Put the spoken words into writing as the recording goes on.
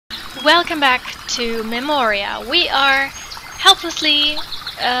Welcome back to Memoria. We are helplessly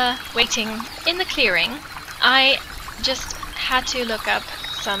waiting in the clearing. I just had to look up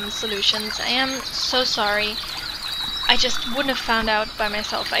some solutions. I am so sorry. I just wouldn't have found out by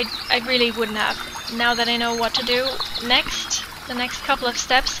myself. I really wouldn't have. Now that I know what to do next, the next couple of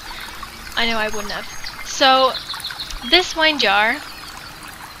steps, I know I wouldn't have. So, this wine jar...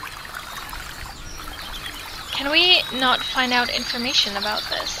 Can we not find out information about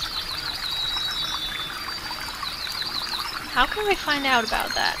this? How can we find out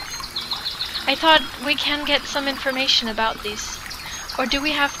about that? I thought we can get some information about these. Or do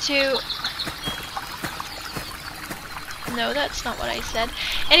we have to... No, that's not what I said.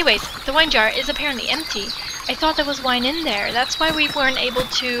 Anyways, the wine jar is apparently empty. I thought there was wine in there. That's why we weren't able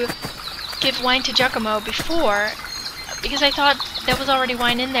to give wine to Giacomo before. Because I thought there was already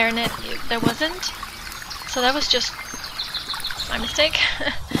wine in there and there wasn't. So that was just my mistake.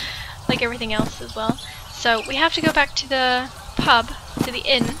 Like everything else as well. So we have to go back to the pub, to the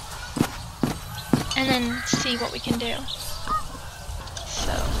inn, and then see what we can do.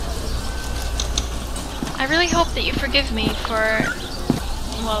 So I really hope that you forgive me for,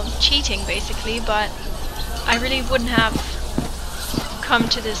 well, cheating basically, but I really wouldn't have come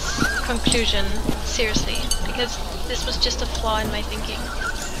to this conclusion seriously, because this was just a flaw in my thinking.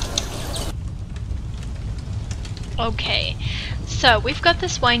 Okay, so we've got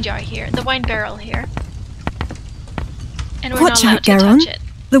this wine jar here, the wine barrel here. And we're not allowed to touch it.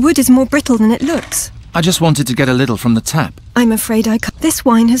 The wood is more brittle than it looks. I just wanted to get a little from the tap. I'm afraid I can't. This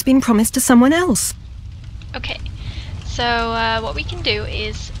wine has been promised to someone else. Okay, so what we can do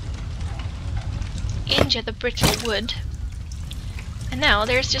is injure the brittle wood. And now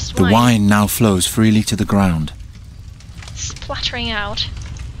there's just wine. The wine now flows freely to the ground. Splattering out.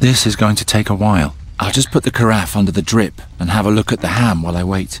 This is going to take a while. I'll just put the carafe under the drip and have a look at the ham while I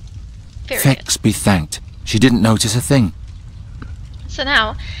wait. Thanks be thanked. She didn't notice a thing. So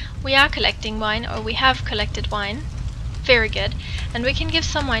now we are collecting wine, or we have collected wine. Very good. And we can give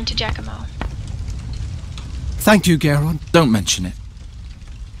some wine to Giacomo. Thank you, Garon. Don't mention it.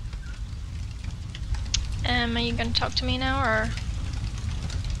 Are you going to talk to me now, or...?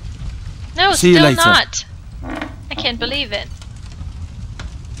 No, See you still later. not! I can't believe it.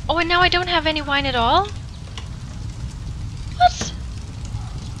 Oh, and now I don't have any wine at all? What?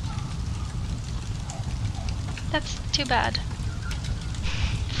 That's too bad.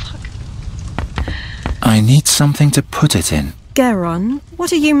 Fuck. I need something to put it in. Garon,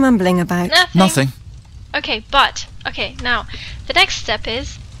 what are you mumbling about? Nothing. Nothing. Okay, but... Okay, now, the next step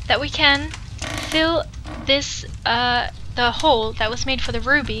is that we can fill this, the hole that was made for the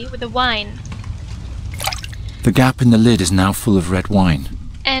ruby with the wine. The gap in the lid is now full of red wine.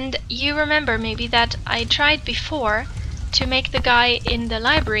 And you remember maybe that I tried before to make the guy in the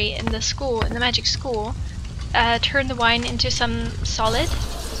library, in the school, in the magic school, turn the wine into some solid.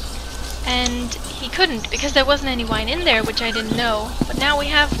 And he couldn't, because there wasn't any wine in there, which I didn't know. But now we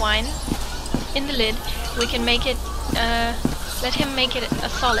have wine in the lid. We can make it, let him make it a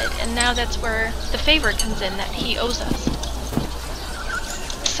solid. And now that's where the favor comes in that he owes us.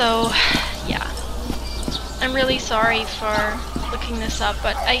 So, yeah. I'm really sorry for looking this up,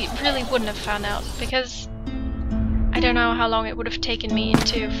 but I really wouldn't have found out, because I don't know how long it would have taken me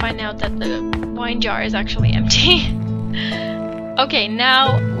to find out that the wine jar is actually empty. Okay,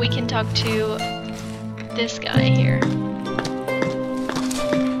 now we can talk to this guy here.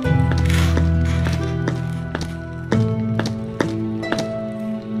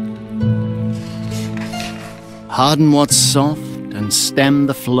 Harden what's soft and stem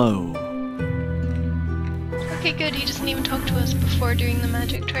the flow. Okay, good, he doesn't even talk to us before doing the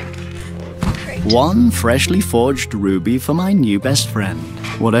magic trick. Great. One freshly forged ruby for my new best friend.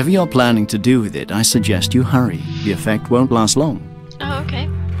 Whatever you're planning to do with it, I suggest you hurry. The effect won't last long. Oh, okay.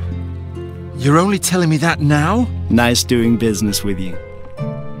 You're only telling me that now? Nice doing business with you.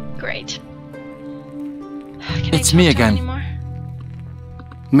 Great. It's me again. Anymore?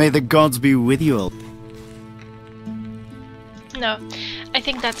 May the gods be with you all. No, I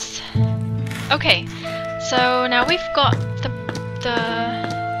think that's... Okay, so now we've got the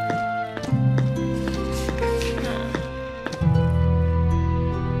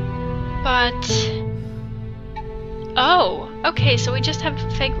But... Oh, okay, so we just have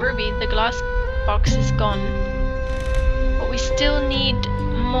fake ruby. The glass box is gone. But we still need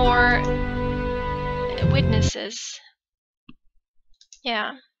more witnesses.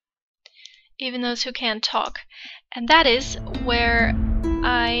 Yeah. Even those who can't talk. And that is where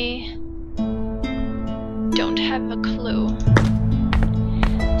I don't have a clue.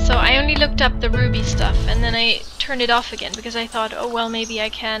 So So I only looked up the ruby stuff and then I turned it off again because I thought, oh well, maybe I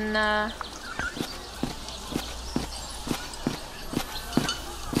can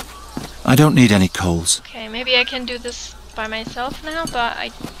I don't need any coals. okay, maybe I can do this by myself now, but I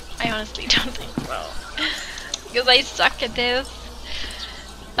honestly don't think so. Because I suck at this.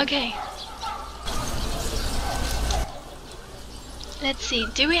 Okay. Let's see,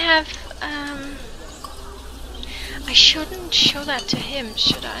 do we have I shouldn't show that to him,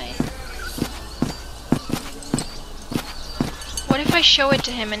 should I? What if I show it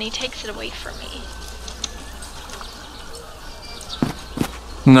to him and he takes it away from me?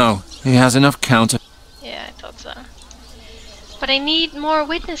 No, he has enough counter. Yeah, I thought so. But I need more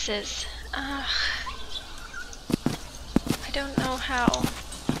witnesses. I don't know how.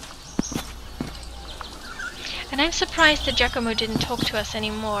 And I'm surprised that Giacomo didn't talk to us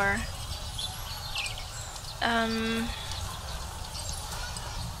anymore.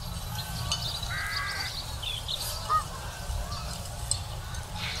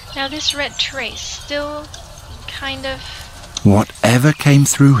 Now this red trace, still kind of... Whatever came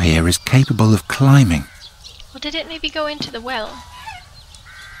through here is capable of climbing. Well, did it maybe go into the well?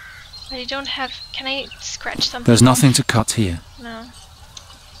 But I don't have... Can I scratch something? There's nothing to cut here. No.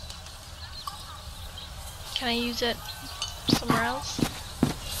 Can I use it somewhere else?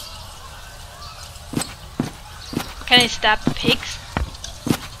 Can I stab the pigs?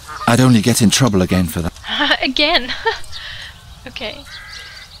 I'd only get in trouble again for that. Again? Okay.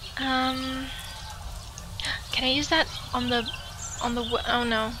 Can I use that on the oh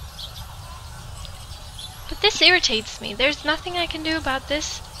no. But this irritates me. There's nothing I can do about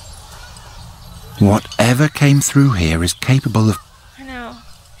this. Whatever came through here is capable of... I know.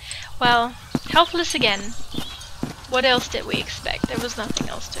 Well, helpless again. What else did we expect? There was nothing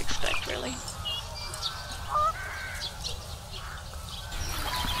else to expect, really.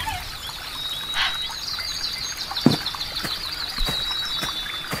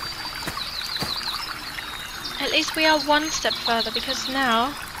 At least we are one step further, because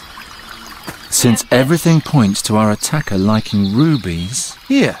now... Since everything points to our attacker liking rubies...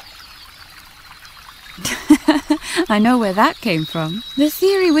 Here! I know where that came from. The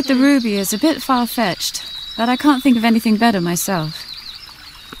theory with the ruby is a bit far-fetched, but I can't think of anything better myself.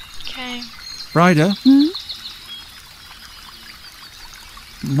 Okay. Ryder? Hmm?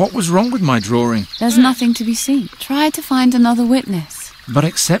 What was wrong with my drawing? There's nothing to be seen. Try to find another witness. But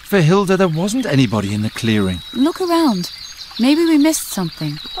except for Hilda, there wasn't anybody in the clearing. Look around. Maybe we missed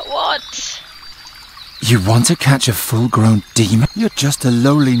something. But what? You want to catch a full-grown demon? You're just a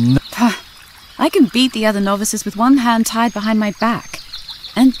lowly... I can beat the other novices with one hand tied behind my back.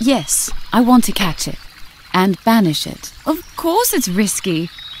 And yes, I want to catch it. And banish it. Of course it's risky.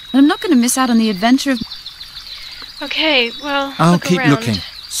 But I'm not going to miss out on the adventure of... Okay, well, I'll look keep around. looking.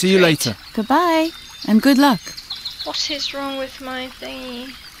 See you Great. later. Goodbye, and good luck. What is wrong with my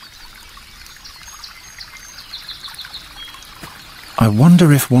thingy? I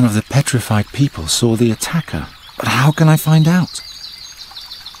wonder if one of the petrified people saw the attacker. But how can I find out?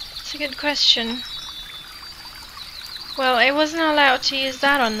 It's a good question. Well, I wasn't allowed to use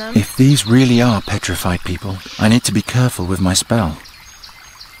that on them. If these really are petrified people, I need to be careful with my spell.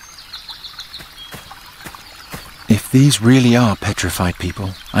 If these really are petrified people,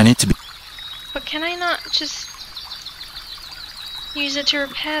 I need to be... But can I not just use it to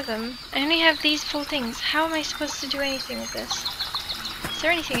repair them? I only have these full things. How am I supposed to do anything with this? Is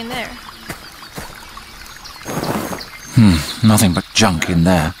there anything in there? Nothing but junk in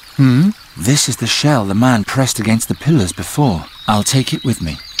there. This is the shell the man pressed against the pillars before. I'll take it with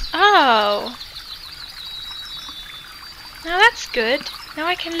me. Oh! Now that's good. Now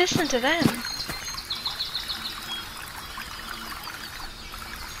I can listen to them.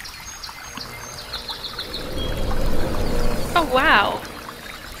 Oh wow!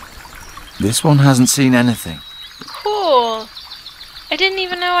 This one hasn't seen anything. Cool! I didn't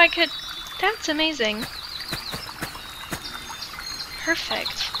even know I could... That's amazing.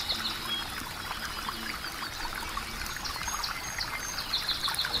 Perfect.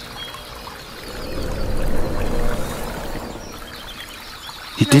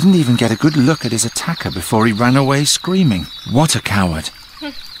 He didn't even get a good look at his attacker before he ran away screaming. What a coward.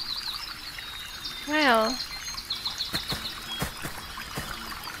 Well...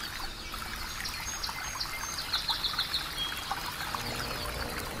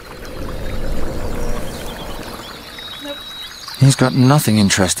 Nope. He's got nothing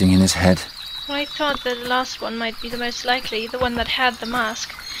interesting in his head. Well, I thought that the last one might be the most likely, the one that had the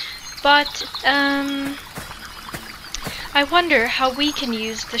mask. But, I wonder how we can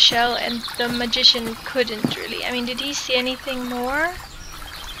use the shell and the magician couldn't really. I mean, did he see anything more?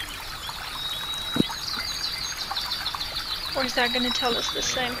 Or is that going to tell us the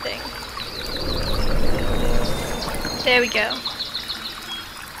same thing? There we go.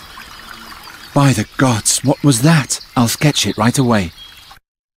 By the gods, what was that? I'll sketch it right away.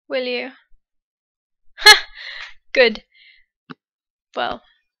 Will you? Ha! Good. Well.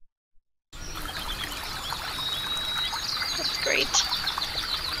 That's great.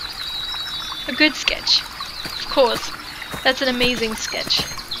 A good sketch. Of course. That's an amazing sketch.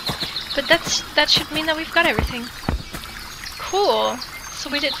 But that should mean that we've got everything. Cool. So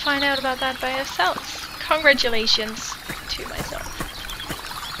we did find out about that by ourselves. Congratulations to myself.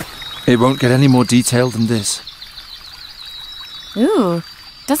 It won't get any more detailed than this. Ooh,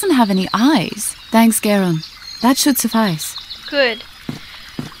 doesn't have any eyes. Thanks, Garon. That should suffice. Good.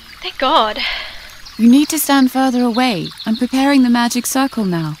 Thank God. You need to stand further away. I'm preparing the magic circle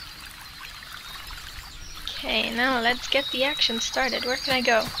now. Okay, now let's get the action started. Where can I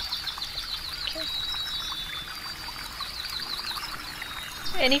go? Okay.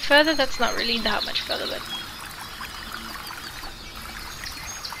 Any further? That's not really that much further, but...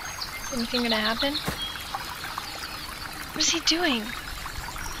 Is anything gonna happen? What is he doing?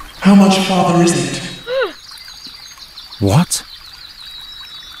 How much farther is it? What?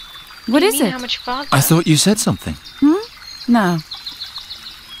 What is You mean it? how much farther? I thought you said something. No.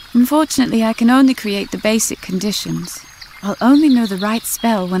 Unfortunately, I can only create the basic conditions. I'll only know the right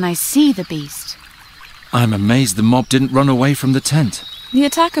spell when I see the beast. I'm amazed the mob didn't run away from the tent. The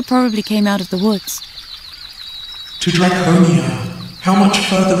attacker probably came out of the woods. To Draconia. How much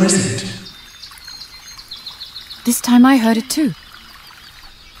further is it? This time I heard it too.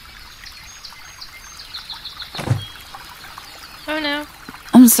 Oh no.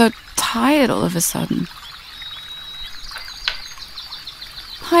 I'm so tired all of a sudden.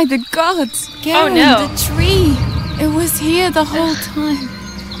 By the gods! Garon, no. the tree! It was here the whole time.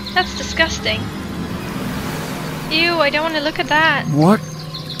 That's disgusting. Ew, I don't want to look at that. What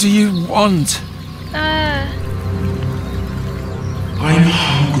do you want? I'm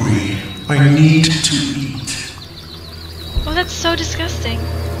hungry. I need to eat. Oh, that's so disgusting.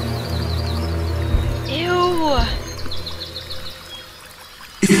 Ew.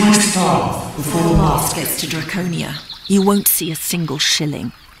 If I starve before the Mars gets to Draconia, you won't see a single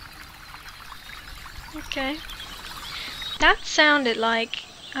shilling. Okay. That sounded like...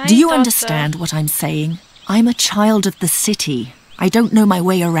 Do you thought understand what I'm saying? I'm a child of the city. I don't know my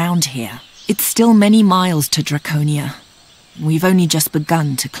way around here. It's still many miles to Draconia. We've only just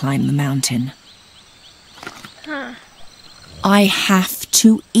begun to climb the mountain. Huh. I have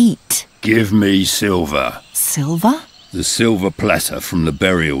to eat. Give me silver. Silver? The silver platter from the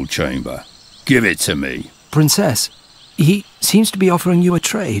burial chamber. Give it to me. Princess, he seems to be offering you a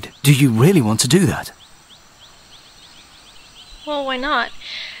trade. Do you really want to do that? Well, why not?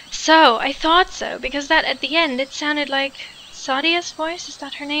 So, I thought so, because that at the end it sounded like Sadia's voice, is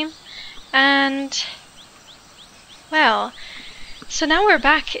that her name? And... well, so now we're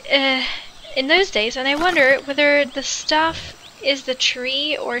back in those days, and I wonder whether the stuff is the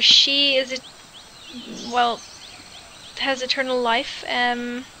tree, or she is it, well, has eternal life.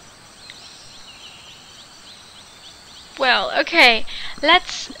 Well, okay,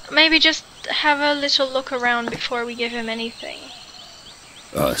 let's maybe just have a little look around before we give him anything.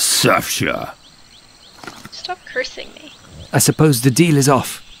 Safsha. Stop cursing me. I suppose the deal is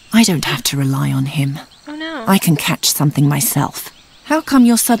off. I don't have to rely on him. Oh no. I can catch something myself. How come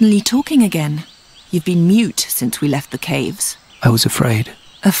you're suddenly talking again? You've been mute since we left the caves. I was afraid.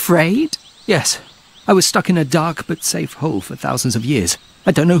 Afraid? Yes. I was stuck in a dark but safe hole for thousands of years.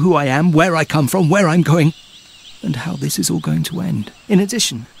 I don't know who I am, where I come from, where I'm going, and how this is all going to end. In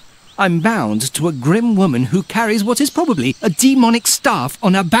addition, I'm bound to a grim woman who carries what is probably a demonic staff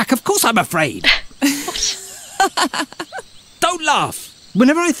on her back. Of course I'm afraid! Don't laugh!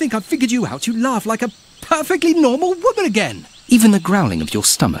 Whenever I think I've figured you out, you laugh like a perfectly normal woman again. Even the growling of your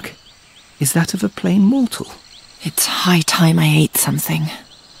stomach is that of a plain mortal. It's high time I ate something.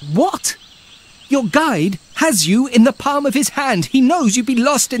 What? Your guide has you in the palm of his hand. He knows you'd be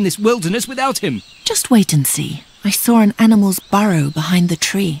lost in this wilderness without him. Just wait and see. I saw an animal's burrow behind the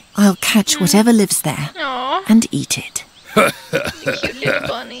tree. I'll catch whatever lives there Aww, and eat it. you cute little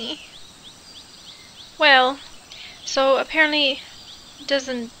bunny. Well, so apparently it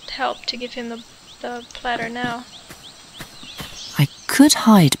doesn't help to give him the platter now. I could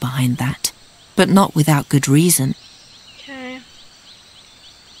hide behind that, but not without good reason. Okay.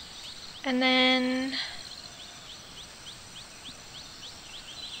 And then...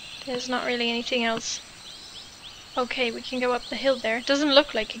 there's not really anything else. Okay, we can go up the hill there. It doesn't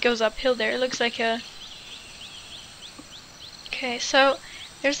look like it goes uphill there. It looks like a... okay, so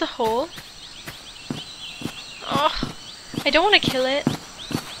there's the hole. Oh, I don't want to kill it.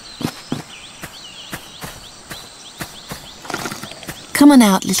 Come on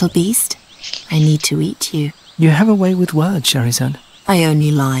out, little beast. I need to eat you. You have a way with words, Scheherazade. I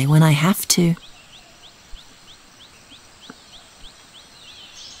only lie when I have to.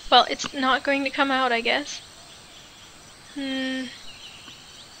 Well, it's not going to come out, I guess.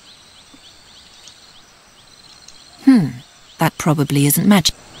 That probably isn't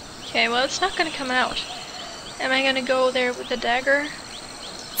magic. Okay, well, it's not going to come out. Am I going to go there with the dagger?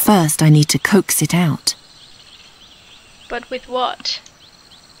 First, I need to coax it out. But with what?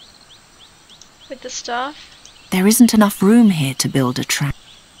 With the staff? There isn't enough room here to build a trap.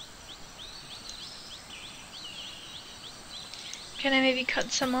 Can I maybe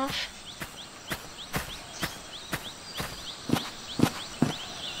cut some off?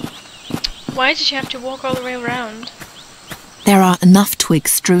 Why did you have to walk all the way around? There are enough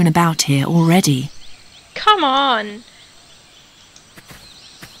twigs strewn about here already. Come on!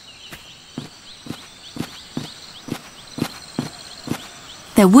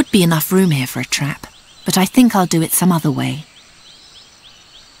 There would be enough room here for a trap, but I think I'll do it some other way.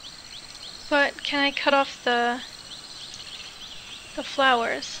 But can I cut off the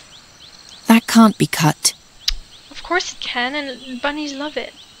flowers? That can't be cut. Of course it can, and bunnies love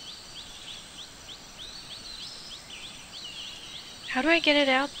it. How do I get it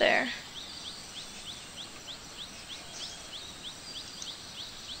out there?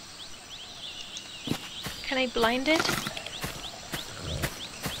 Can I blind it?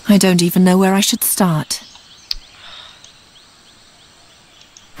 I don't even know where I should start.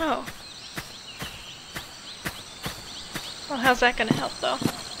 Oh. Well, how's that gonna help, though?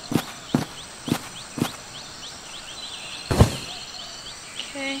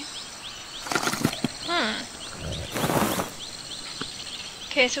 Okay.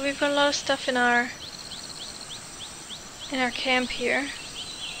 Okay, so we've got a lot of stuff in our camp here.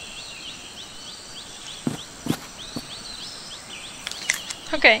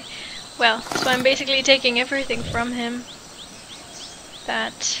 Okay, well, so I'm basically taking everything from him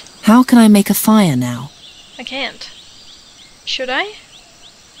that How can I make a fire now? I can't. Should I?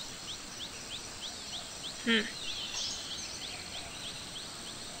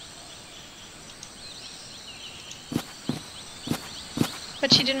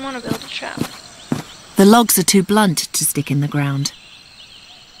 But she didn't want to build a trap. The logs are too blunt to stick in the ground.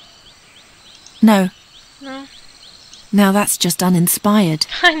 No. No? Now that's just uninspired.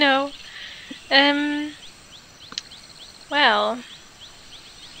 I know. Well...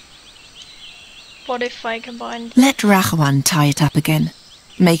 What if I combined... Let Rahwan tie it up again.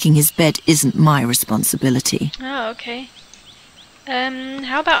 Making his bed isn't my responsibility. Oh, okay.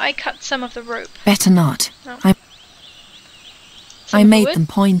 How about I cut some of the rope? Better not. No. I made wood? them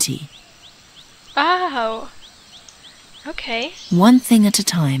pointy. Oh. Okay. One thing at a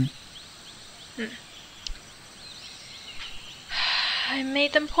time. I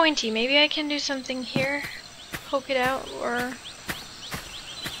made them pointy. Maybe I can do something here. Poke it out, or...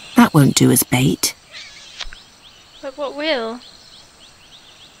 That won't do as bait. But what will?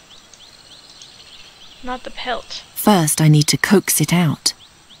 Not the pelt. First, I need to coax it out.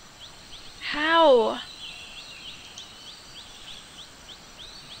 How?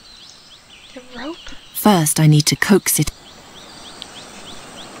 The rope? First, I need to coax it.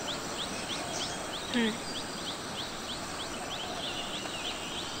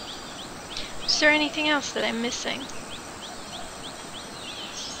 Is there anything else that I'm missing?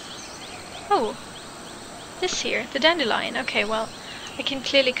 Oh, this here, the dandelion. Okay, well, I can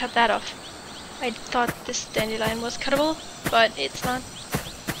clearly cut that off. I thought this dandelion was cuttable, but it's not.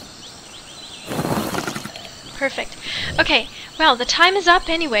 Perfect. Okay, well, the time is up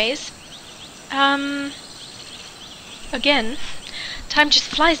anyways. Again, time just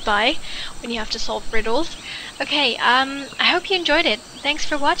flies by when you have to solve riddles. Okay, I hope you enjoyed it. Thanks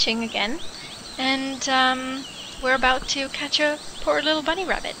for watching again. And, we're about to catch a poor little bunny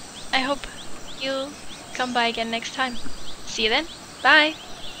rabbit. I hope you'll come by again next time. See you then. Bye!